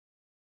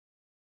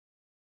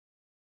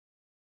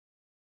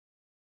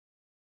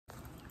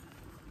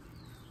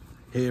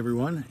Hey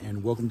everyone,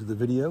 and welcome to the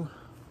video.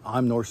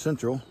 I'm North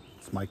Central,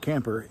 it's my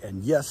camper,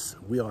 and yes,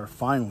 we are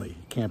finally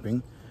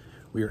camping.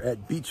 We are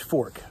at Beach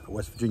Fork,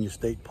 West Virginia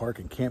State Park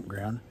and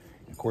Campground.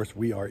 Of course,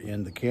 we are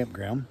in the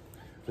campground.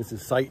 This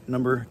is site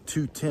number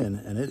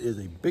 210, and it is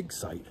a big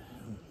site.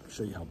 I'll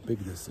show you how big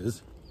this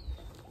is.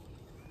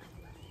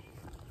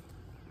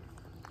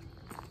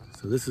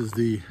 So this is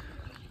the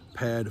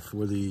pad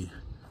for the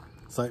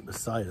site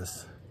beside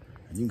us.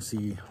 And you can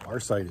see our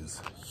site is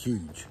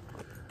huge.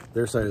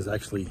 Their site is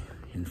actually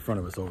in front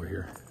of us over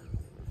here.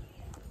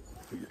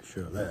 We can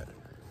show that.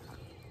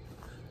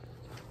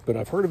 But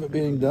I've heard of it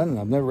being done, and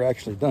I've never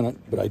actually done it,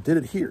 but I did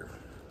it here.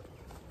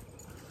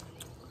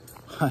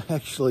 I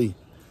actually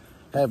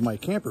have my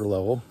camper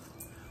level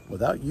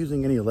without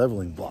using any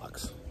leveling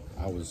blocks.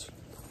 I was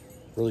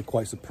really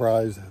quite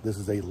surprised. This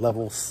is a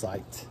level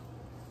site.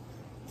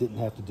 Didn't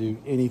have to do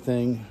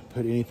anything,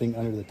 put anything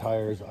under the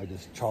tires. I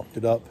just chopped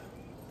it up,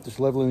 just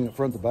leveling it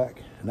front to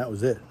back, and that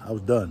was it. I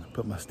was done.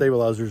 Put my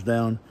stabilizers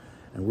down,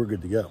 and we're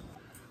good to go.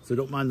 So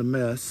don't mind the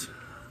mess.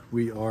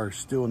 We are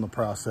still in the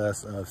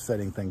process of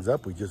setting things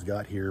up. We just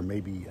got here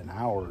maybe an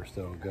hour or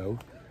so ago.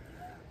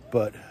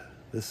 But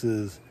this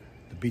is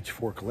the Beach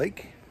Fork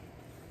Lake.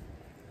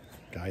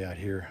 Guy out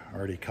here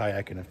already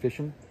kayaking and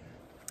fishing.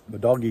 The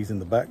doggies in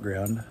the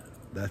background,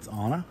 that's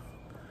Anna.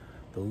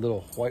 The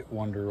little white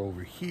wonder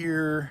over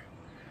here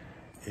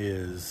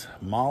is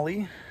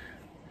Molly.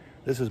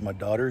 This is my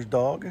daughter's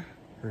dog.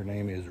 Her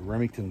name is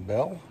Remington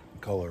Bell. We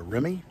call her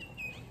Remy.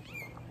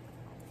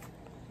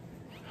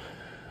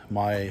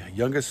 My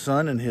youngest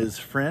son and his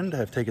friend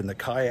have taken the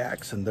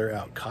kayaks and they're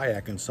out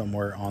kayaking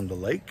somewhere on the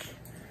lake.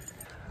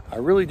 I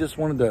really just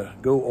wanted to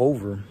go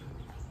over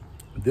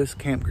this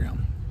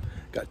campground.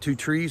 Got two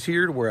trees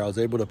here to where I was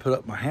able to put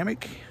up my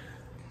hammock.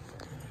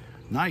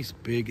 Nice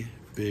big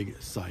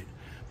site.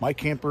 My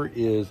camper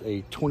is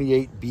a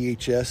 28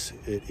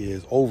 BHS. It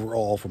is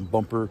overall from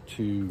bumper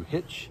to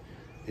hitch.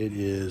 It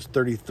is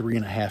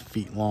 33.5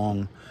 feet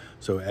long.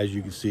 So as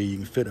you can see, you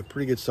can fit a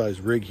pretty good sized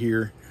rig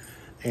here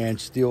and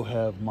still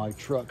have my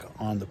truck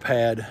on the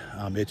pad.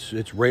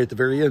 It's right at the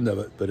very end of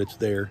it, but it's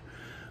there.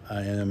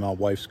 And then my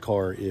wife's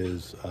car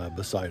is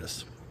beside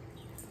us.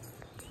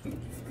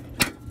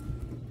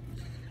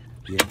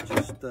 Yeah,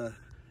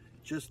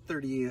 just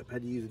 30 amp,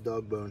 had to use a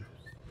dog bone.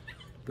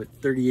 But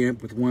 30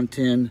 amp with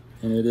 110,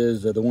 and it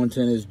is, the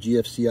 110 is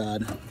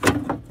GFCI'd.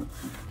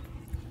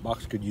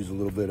 Box could use a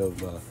little bit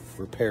of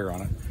repair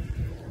on it.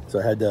 So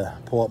I had to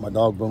pull out my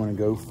dog bone and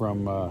go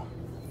from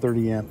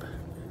 30 amp,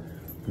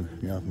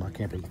 you know, my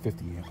camper is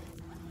 50 amp.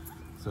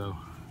 So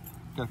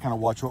got to kind of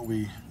watch what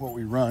we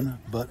run.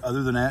 But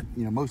other than that,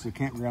 you know, most of the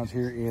campgrounds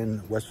here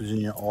in West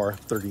Virginia are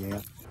 30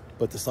 amp.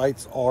 But the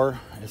sites are,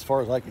 as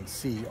far as I can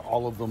see,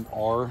 all of them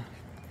are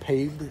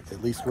paved,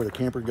 at least where the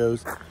camper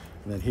goes.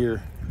 And then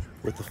here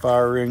with the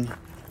fire ring,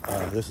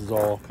 this is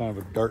all kind of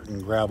a dirt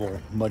and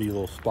gravel, muddy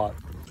little spot.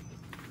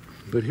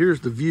 But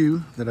here's the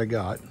view that I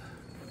got.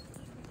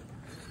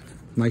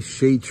 Nice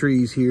shade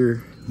trees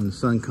here. When the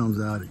sun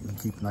comes out, it can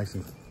keep nice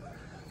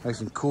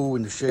and cool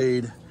in the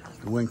shade.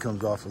 The wind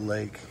comes off the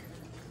lake.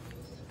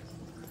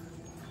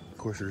 Of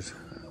course, there's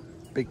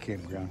a big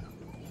campground.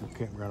 Little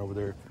campground over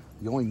there.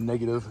 The only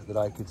negative that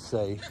I could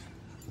say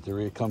that there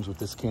really comes with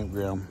this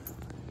campground,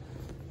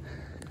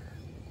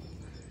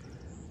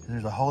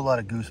 there's a whole lot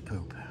of goose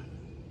poop.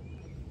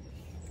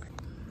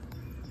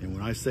 And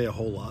when I say a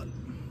whole lot,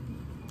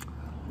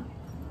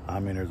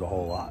 I mean there's a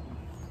whole lot.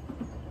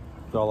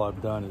 So all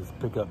I've done is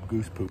pick up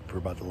goose poop for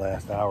about the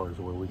last hours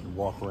where we can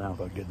walk around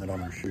without getting it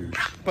on our shoes.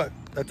 But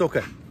that's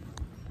okay.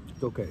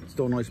 It's okay. It's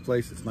still a nice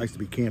place. It's nice to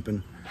be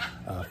camping.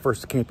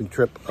 First camping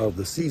trip of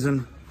the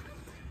season.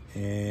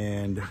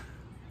 And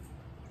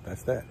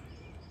that's that.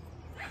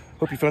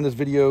 Hope you found this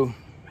video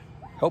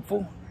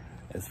helpful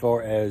as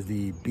far as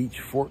the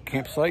Beach Fork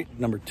campsite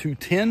number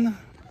 210.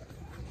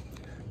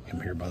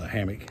 I'm here by the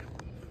hammock.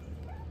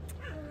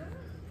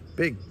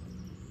 Big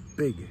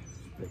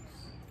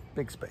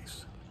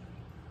space.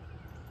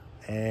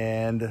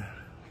 And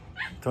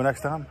until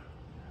next time,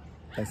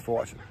 thanks for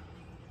watching.